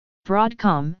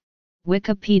Broadcom,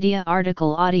 Wikipedia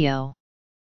article audio.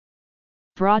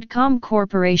 Broadcom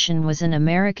Corporation was an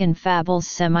American fabless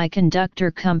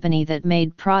semiconductor company that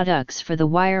made products for the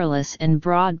wireless and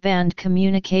broadband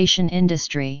communication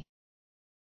industry.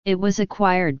 It was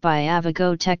acquired by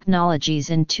Avago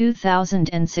Technologies in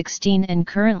 2016 and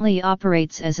currently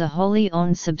operates as a wholly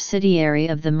owned subsidiary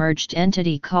of the merged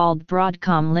entity called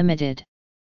Broadcom Limited.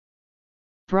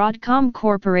 Broadcom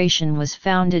Corporation was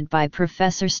founded by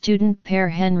professor-student pair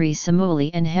Henry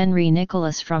Samouli and Henry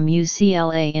Nicholas from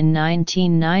UCLA in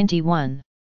 1991.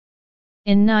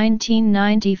 In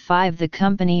 1995 the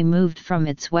company moved from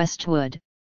its Westwood,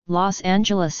 Los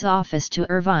Angeles office to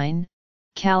Irvine,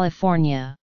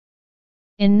 California.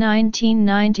 In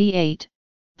 1998,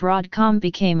 Broadcom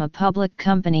became a public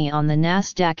company on the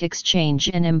Nasdaq exchange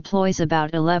and employs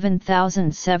about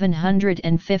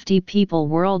 11,750 people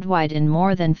worldwide in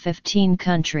more than 15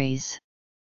 countries.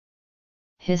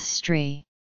 History: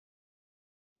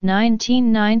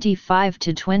 1995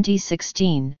 to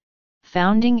 2016,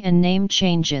 founding and name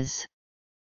changes.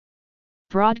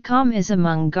 Broadcom is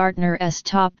among Gartner's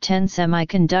top 10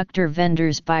 semiconductor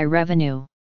vendors by revenue.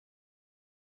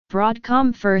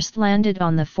 Broadcom first landed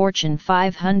on the Fortune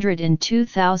 500 in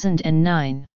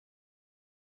 2009.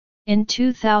 In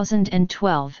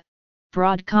 2012,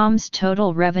 Broadcom's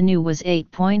total revenue was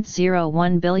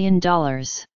 $8.01 billion.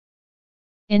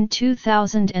 In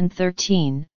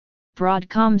 2013,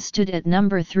 Broadcom stood at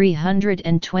number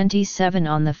 327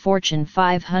 on the Fortune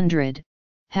 500,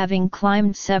 having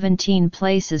climbed 17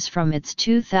 places from its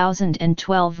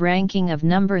 2012 ranking of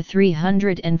number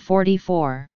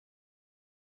 344.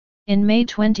 In May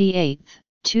 28,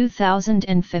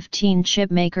 2015,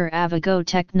 chipmaker Avago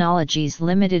Technologies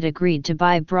Limited agreed to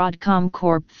buy Broadcom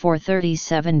Corp for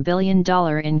 $37 billion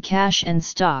in cash and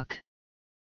stock.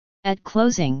 At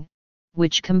closing,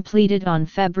 which completed on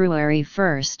February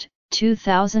 1,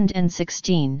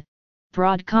 2016,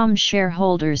 Broadcom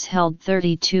shareholders held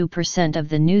 32% of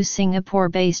the new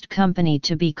Singapore-based company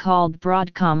to be called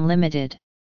Broadcom Limited.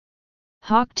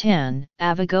 Hock Tan,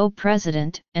 Avago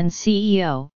president and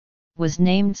CEO, was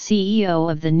named CEO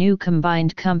of the new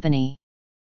combined company.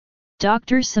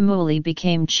 Dr. Samouli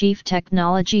became Chief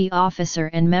Technology Officer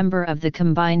and member of the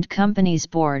combined company's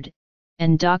board,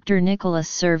 and Dr. Nicholas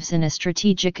serves in a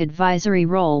strategic advisory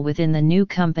role within the new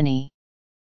company.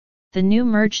 The new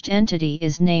merged entity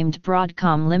is named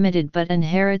Broadcom Limited but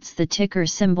inherits the ticker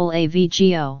symbol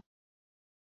AVGO.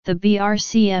 The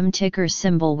BRCM ticker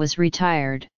symbol was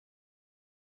retired.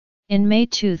 In May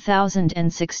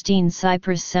 2016,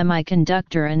 Cypress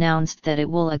Semiconductor announced that it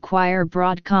will acquire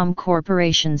Broadcom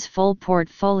Corporation's full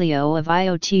portfolio of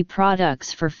IoT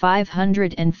products for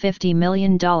 $550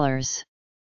 million.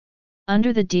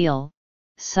 Under the deal,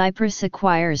 Cypress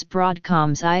acquires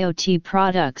Broadcom's IoT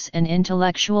products and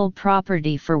intellectual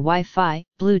property for Wi-Fi,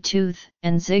 Bluetooth,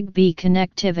 and Zigbee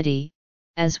connectivity,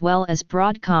 as well as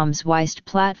Broadcom's WIST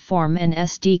platform and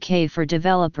SDK for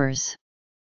developers.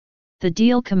 The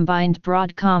deal combined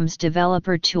Broadcom's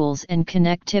developer tools and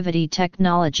connectivity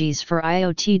technologies for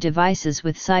IoT devices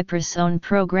with Cypress' own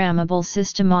programmable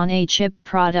system-on-a-chip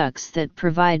products that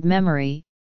provide memory,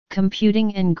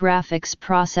 computing and graphics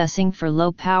processing for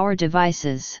low-power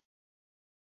devices.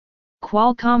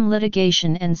 Qualcomm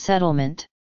litigation and settlement.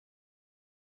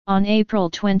 On April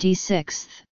 26,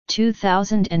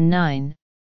 2009,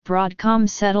 Broadcom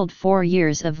settled 4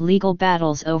 years of legal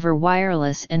battles over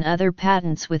wireless and other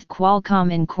patents with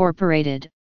Qualcomm Incorporated,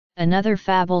 another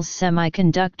fabless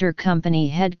semiconductor company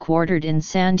headquartered in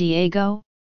San Diego,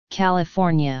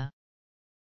 California.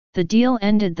 The deal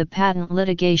ended the patent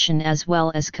litigation as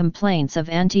well as complaints of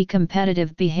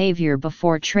anti-competitive behavior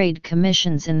before trade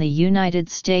commissions in the United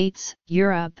States,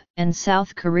 Europe, and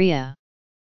South Korea.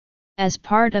 As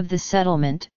part of the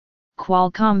settlement,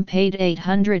 Qualcomm paid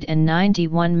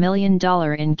 $891 million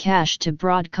in cash to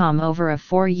Broadcom over a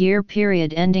 4-year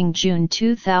period ending June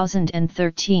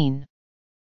 2013.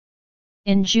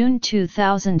 In June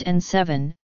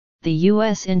 2007, the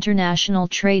U.S. International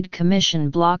Trade Commission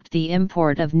blocked the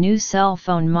import of new cell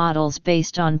phone models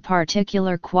based on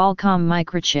particular Qualcomm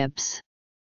microchips.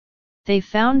 They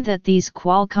found that these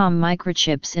Qualcomm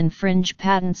microchips infringe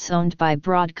patents owned by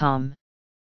Broadcom.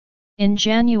 In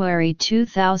January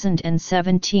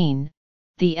 2017,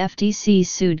 the FTC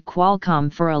sued Qualcomm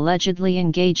for allegedly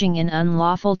engaging in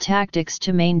unlawful tactics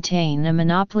to maintain a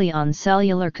monopoly on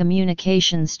cellular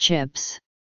communications chips.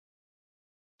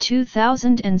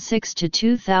 2006 to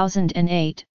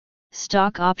 2008,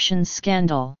 stock options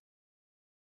scandal.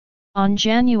 On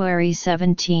January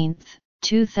 17,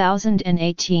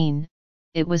 2018,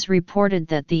 it was reported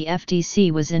that the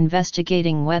FTC was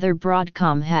investigating whether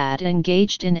Broadcom had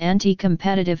engaged in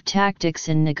anti-competitive tactics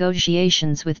in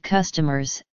negotiations with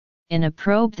customers, in a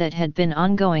probe that had been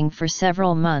ongoing for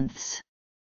several months.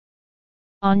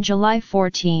 On July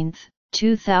 14,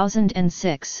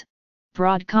 2006,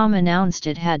 Broadcom announced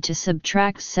it had to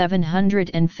subtract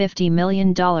 $750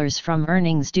 million from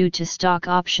earnings due to stock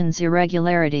options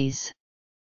irregularities.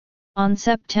 On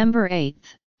September 8,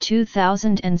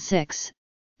 2006,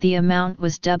 the amount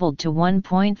was doubled to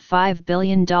 $1.5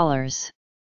 billion.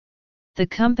 The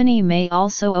company may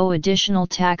also owe additional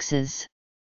taxes.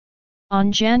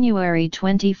 On January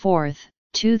 24,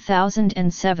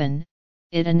 2007,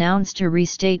 it announced a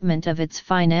restatement of its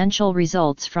financial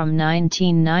results from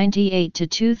 1998 to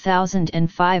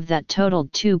 2005 that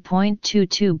totaled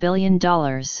 $2.22 billion.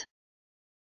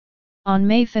 On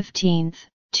May 15,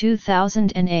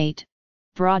 2008,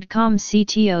 Broadcom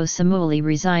CTO Samuli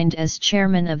resigned as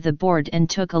chairman of the board and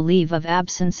took a leave of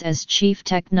absence as chief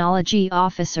technology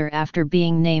officer after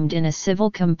being named in a civil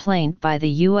complaint by the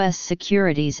U.S.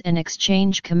 Securities and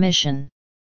Exchange Commission.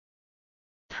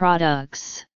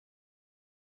 Products.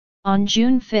 On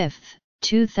June 5,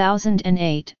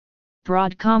 2008,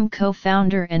 Broadcom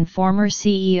co-founder and former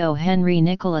CEO Henry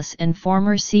Nicholas and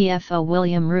former CFO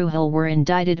William Ruhel were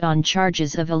indicted on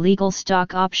charges of illegal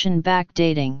stock option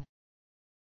backdating.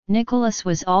 Nicholas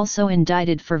was also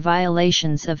indicted for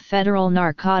violations of federal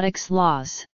narcotics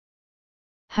laws.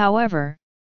 However,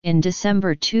 in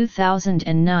December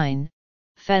 2009,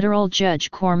 federal judge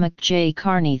Cormac J.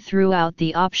 Carney threw out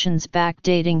the options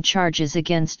backdating charges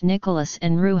against Nicholas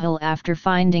and Ruhel after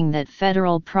finding that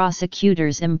federal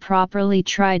prosecutors improperly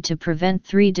tried to prevent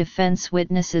 3 defense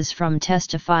witnesses from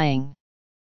testifying.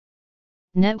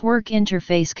 Network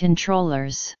interface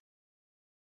controllers.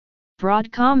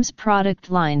 Broadcom's product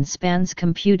line spans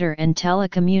computer and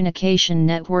telecommunication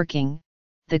networking.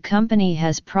 The company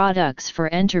has products for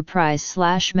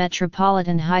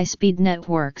enterprise/metropolitan high-speed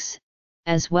networks,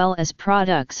 as well as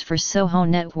products for SOHO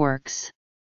networks.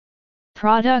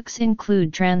 Products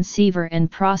include transceiver and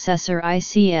processor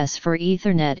ICS for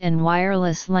Ethernet and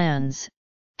wireless LANs,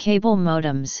 cable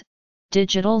modems,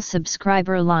 digital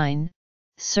subscriber line,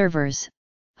 servers,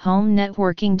 home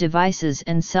networking devices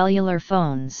and cellular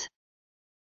phones.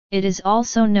 It is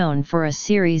also known for a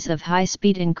series of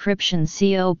high-speed encryption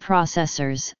CO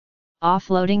processors,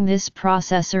 offloading this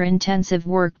processor-intensive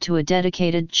work to a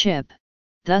dedicated chip,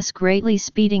 thus greatly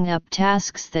speeding up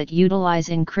tasks that utilize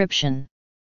encryption.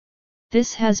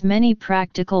 This has many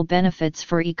practical benefits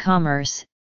for e-commerce,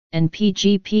 and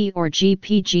PGP or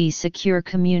GPG secure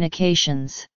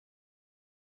communications.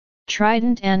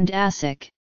 Trident and ASIC.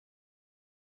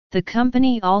 The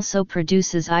company also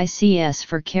produces ICS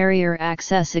for carrier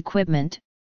access equipment,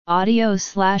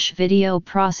 audio/video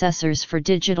processors for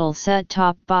digital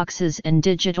set-top boxes and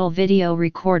digital video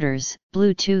recorders,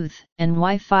 Bluetooth and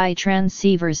Wi-Fi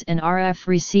transceivers and RF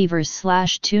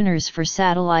receivers/tuners for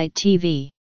satellite TV.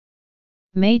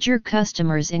 Major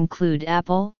customers include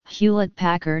Apple,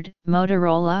 Hewlett-Packard,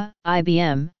 Motorola,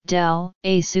 IBM, Dell,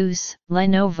 Asus,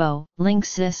 Lenovo,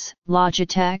 Linksys,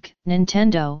 Logitech,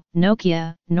 Nintendo,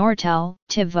 Nokia, Nortel,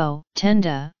 TiVo,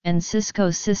 Tenda, and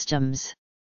Cisco Systems.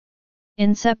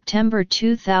 In September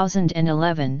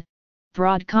 2011,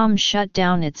 Broadcom shut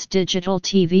down its digital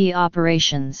TV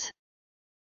operations.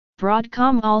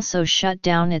 Broadcom also shut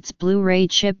down its Blu-ray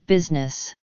chip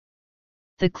business.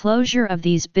 The closure of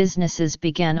these businesses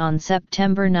began on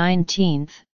September 19,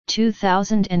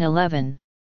 2011.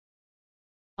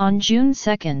 On June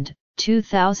 2,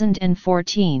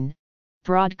 2014,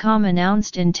 Broadcom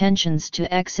announced intentions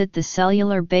to exit the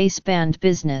cellular baseband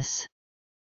business.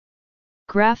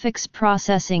 Graphics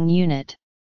Processing Unit.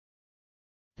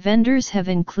 Vendors have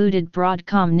included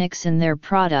Broadcom NICs in their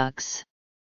products.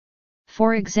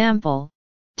 For example,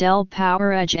 Dell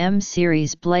PowerEdge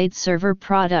M-Series blade server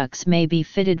products may be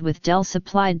fitted with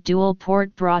Dell-supplied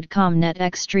dual-port Broadcom Net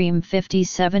Extreme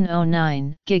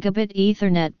 5709 Gigabit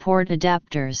Ethernet port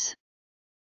adapters.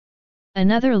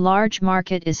 Another large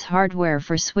market is hardware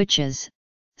for switches.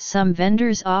 Some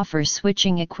vendors offer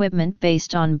switching equipment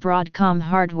based on Broadcom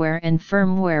hardware and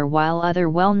firmware, while other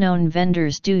well-known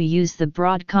vendors do use the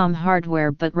Broadcom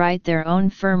hardware but write their own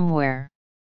firmware.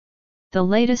 The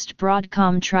latest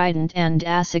Broadcom Trident and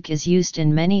ASIC is used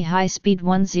in many high-speed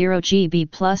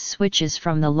 10GB plus switches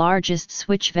from the largest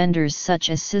switch vendors such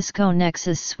as Cisco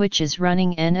Nexus switches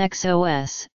running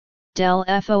NXOS, Dell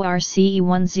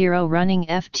FORCE10 running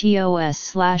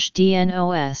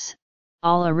FTOS/DNOS,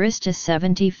 all Arista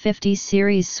 7050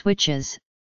 series switches,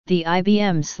 the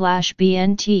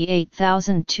IBM/BNT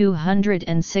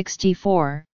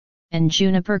 8264, and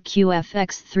Juniper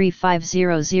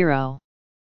QFX3500.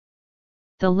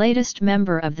 The latest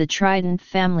member of the Trident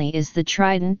family is the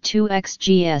Trident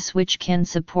 2XGS, which can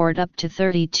support up to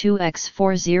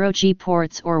 32x40G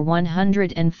ports or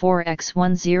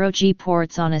 104x10G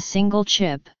ports on a single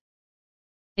chip.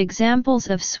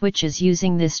 Examples of switches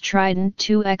using this Trident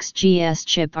 2XGS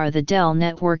chip are the Dell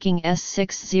Networking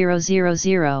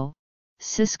S6000,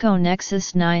 Cisco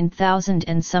Nexus 9000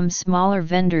 and some smaller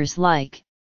vendors like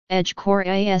EdgeCore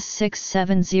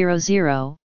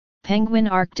AS6700, Penguin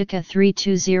Arctica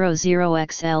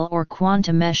 3200XL or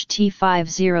QuantaMesh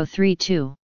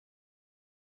T5032.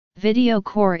 Video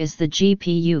Core is the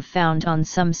GPU found on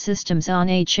some systems on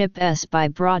a chip S by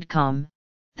Broadcom,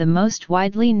 the most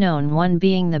widely known one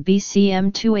being the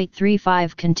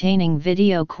BCM2835 containing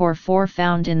Video Core 4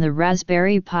 found in the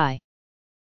Raspberry Pi.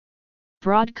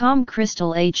 Broadcom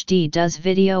Crystal HD does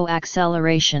video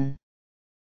acceleration.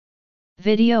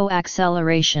 Video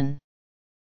acceleration.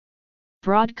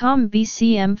 Broadcom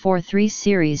BCM43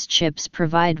 series chips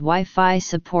provide Wi-Fi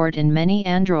support in many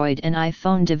Android and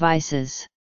iPhone devices.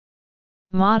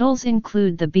 Models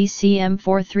include the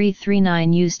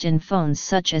BCM4339 used in phones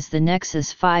such as the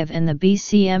Nexus 5 and the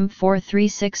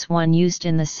BCM4361 used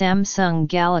in the Samsung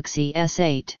Galaxy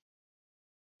S8.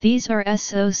 These are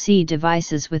SoC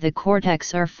devices with a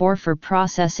Cortex-R4 for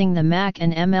processing the MAC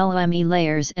and MLME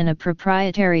layers and a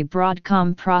proprietary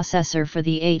Broadcom processor for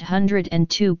the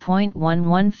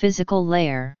 802.11 physical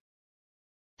layer.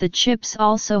 The chips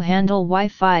also handle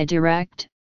Wi-Fi Direct,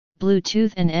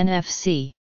 Bluetooth and NFC.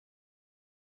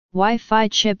 Wi-Fi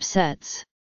chipsets.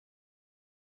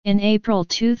 In April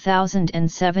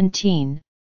 2017,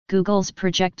 Google's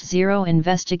Project Zero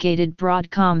investigated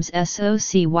Broadcom's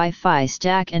SoC Wi-Fi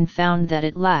stack and found that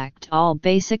it lacked all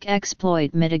basic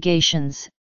exploit mitigations,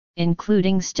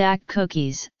 including stack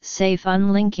cookies, safe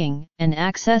unlinking, and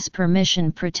access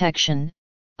permission protection,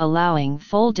 allowing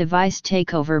full device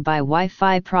takeover by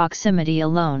Wi-Fi proximity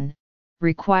alone,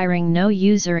 requiring no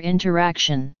user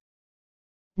interaction.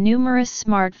 Numerous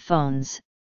smartphones,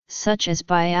 such as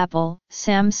by Apple,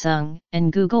 Samsung,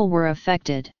 and Google, were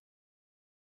affected.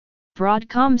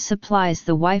 Broadcom supplies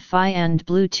the Wi-Fi and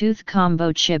Bluetooth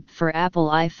combo chip for Apple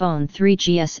iPhone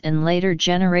 3GS and later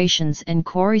generations and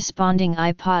corresponding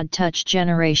iPod Touch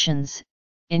generations.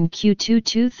 In Q2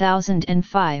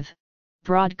 2005,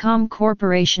 Broadcom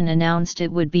Corporation announced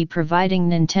it would be providing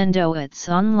Nintendo its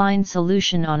online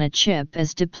solution on a chip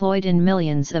as deployed in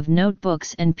millions of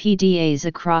notebooks and PDAs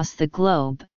across the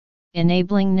globe,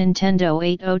 enabling Nintendo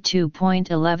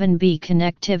 802.11b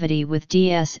connectivity with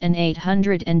DS and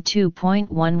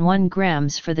 802.11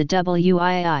 grams for the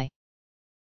WII.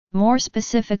 More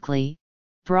specifically,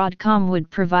 Broadcom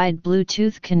would provide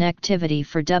Bluetooth connectivity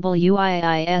for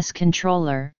WII's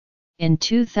controller. In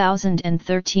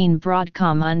 2013,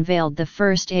 Broadcom unveiled the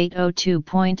first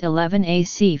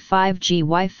 802.11ac 5G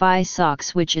Wi-Fi SoC,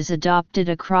 which is adopted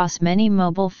across many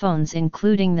mobile phones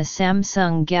including the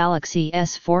Samsung Galaxy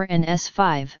S4 and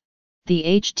S5, the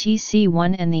HTC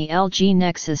One and the LG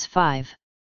Nexus 5.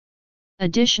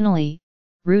 Additionally,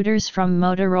 routers from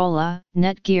Motorola,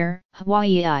 Netgear,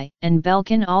 Huawei, and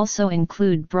Belkin also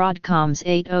include Broadcom's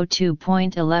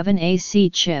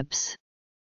 802.11ac chips.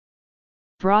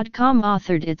 Broadcom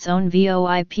authored its own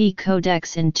VoIP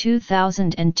codecs in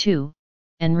 2002,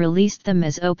 and released them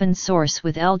as open source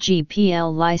with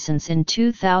LGPL license in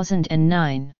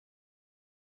 2009.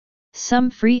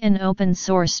 Some free and open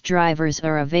source drivers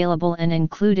are available and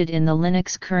included in the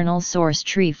Linux kernel source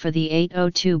tree for the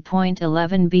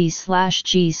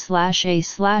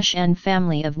 802.11b/G/A/N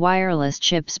family of wireless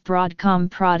chips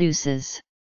Broadcom produces.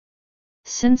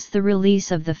 Since the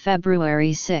release of the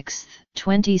February 6,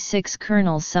 26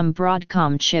 kernel, some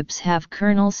Broadcom chips have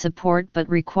kernel support but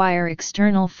require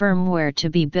external firmware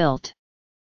to be built.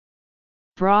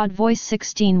 Broad Voice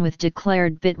 16 with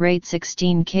declared bitrate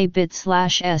 16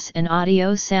 kbit/s and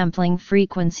audio sampling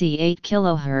frequency 8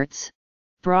 kHz,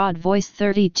 Broad Voice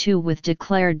 32 with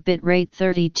declared bitrate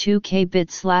 32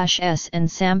 kbit/s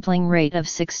and sampling rate of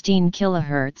 16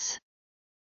 kHz.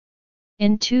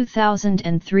 In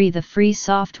 2003, the Free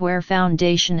Software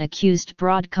Foundation accused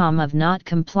Broadcom of not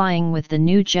complying with the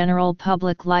new general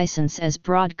public license as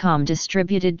Broadcom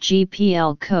distributed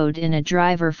GPL code in a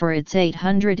driver for its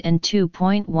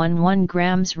 802.11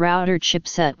 grams router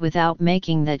chipset without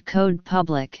making that code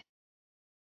public.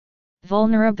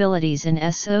 Vulnerabilities in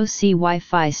SoC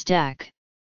Wi-Fi stack.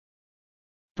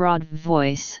 Broad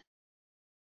Voice.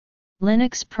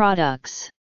 Linux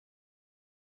products.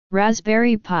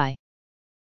 Raspberry Pi.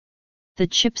 The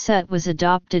chipset was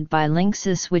adopted by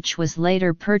Linksys, which was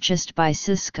later purchased by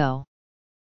Cisco.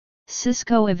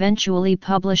 Cisco eventually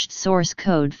published source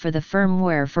code for the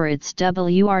firmware for its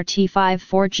WRT5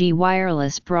 4G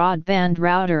wireless broadband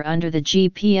router under the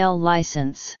GPL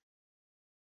license.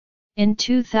 In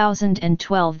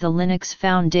 2012, the Linux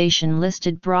Foundation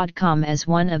listed Broadcom as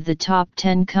one of the top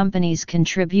 10 companies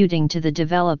contributing to the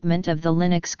development of the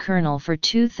Linux kernel for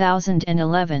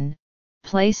 2011,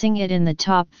 placing it in the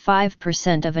top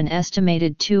 5% of an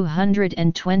estimated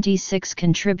 226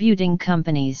 contributing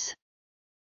companies.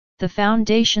 The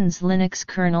Foundation's Linux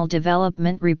kernel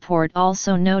development report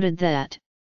also noted that,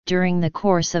 during the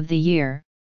course of the year,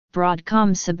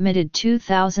 Broadcom submitted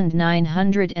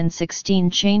 2,916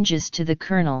 changes to the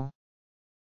kernel.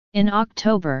 In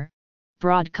October,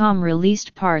 Broadcom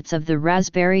released parts of the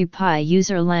Raspberry Pi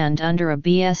userland under a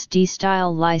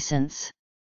BSD-style license.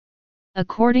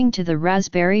 According to the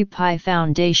Raspberry Pi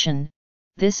Foundation,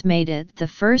 this made it the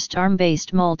first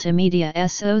ARM-based multimedia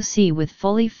SoC with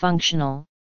fully functional,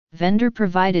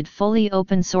 vendor-provided fully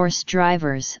open-source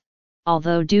drivers,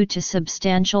 although due to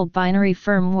substantial binary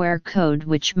firmware code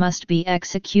which must be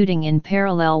executing in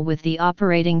parallel with the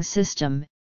operating system,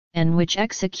 and which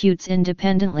executes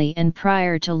independently and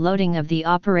prior to loading of the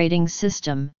operating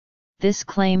system, this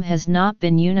claim has not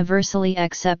been universally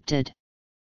accepted.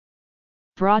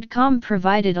 Broadcom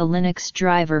provided a Linux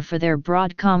driver for their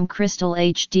Broadcom Crystal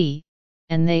HD,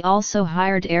 and they also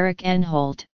hired Eric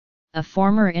Enholt, a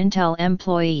former Intel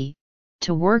employee,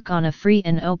 to work on a free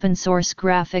and open-source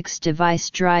graphics device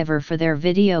driver for their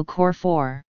Video Core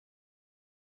 4.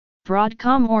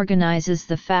 Broadcom organizes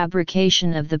the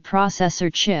fabrication of the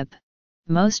processor chip,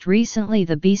 most recently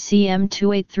the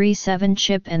BCM2837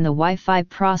 chip and the Wi-Fi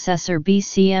processor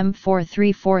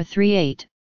BCM43438,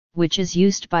 which is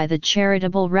used by the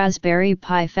charitable Raspberry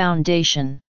Pi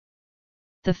Foundation.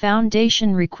 The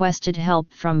Foundation requested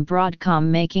help from Broadcom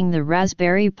making the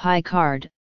Raspberry Pi card,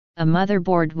 a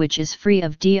motherboard which is free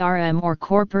of DRM or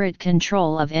corporate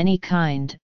control of any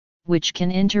kind, which can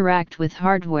interact with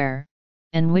hardware,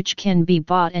 and which can be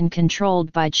bought and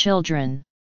controlled by children.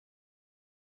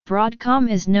 Broadcom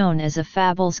is known as a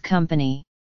fabless company.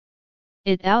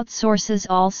 It outsources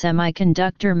all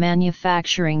semiconductor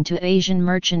manufacturing to Asian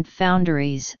merchant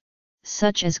foundries,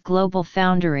 such as Global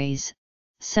Foundries,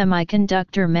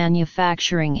 Semiconductor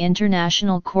Manufacturing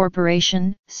International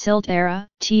Corporation, Siltera,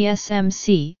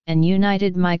 TSMC, and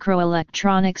United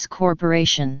Microelectronics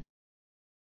Corporation.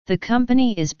 The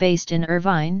company is based in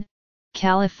Irvine,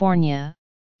 California,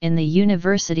 in the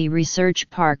University Research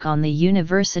Park on the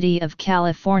University of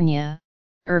California,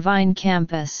 Irvine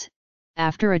campus,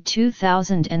 after a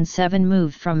 2007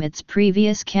 move from its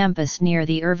previous campus near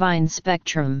the Irvine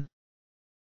Spectrum.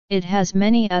 It has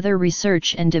many other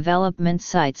research and development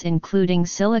sites including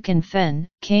Silicon Fen,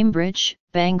 Cambridge,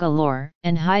 Bangalore,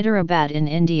 and Hyderabad in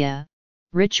India,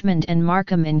 Richmond and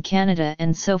Markham in Canada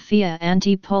and Sophia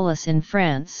Antipolis in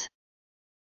France.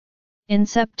 In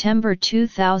September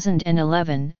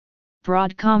 2011,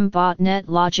 Broadcom bought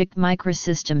NetLogic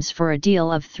Microsystems for a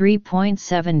deal of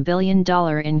 $3.7 billion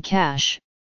in cash,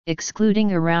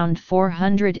 excluding around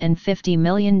 $450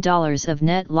 million of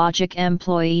NetLogic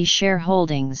employee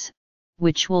shareholdings,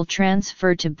 which will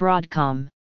transfer to Broadcom.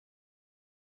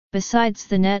 Besides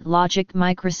the NetLogic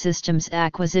Microsystems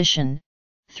acquisition,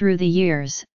 through the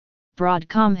years,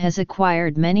 Broadcom has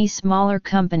acquired many smaller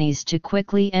companies to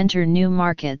quickly enter new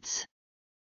markets.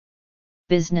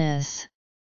 Business.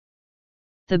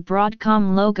 The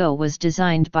Broadcom logo was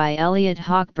designed by Elliot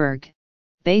Hochberg,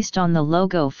 based on the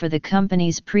logo for the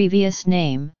company's previous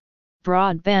name,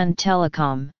 Broadband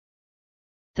Telecom.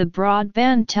 The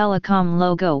Broadband Telecom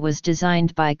logo was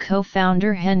designed by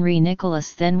co-founder Henry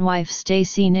Nicholas then wife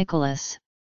Stacy Nicholas,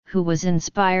 who was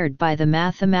inspired by the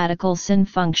mathematical sin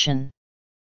function.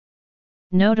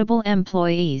 Notable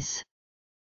employees.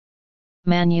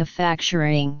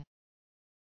 Manufacturing.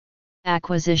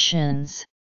 Acquisitions.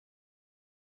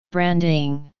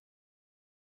 Branding.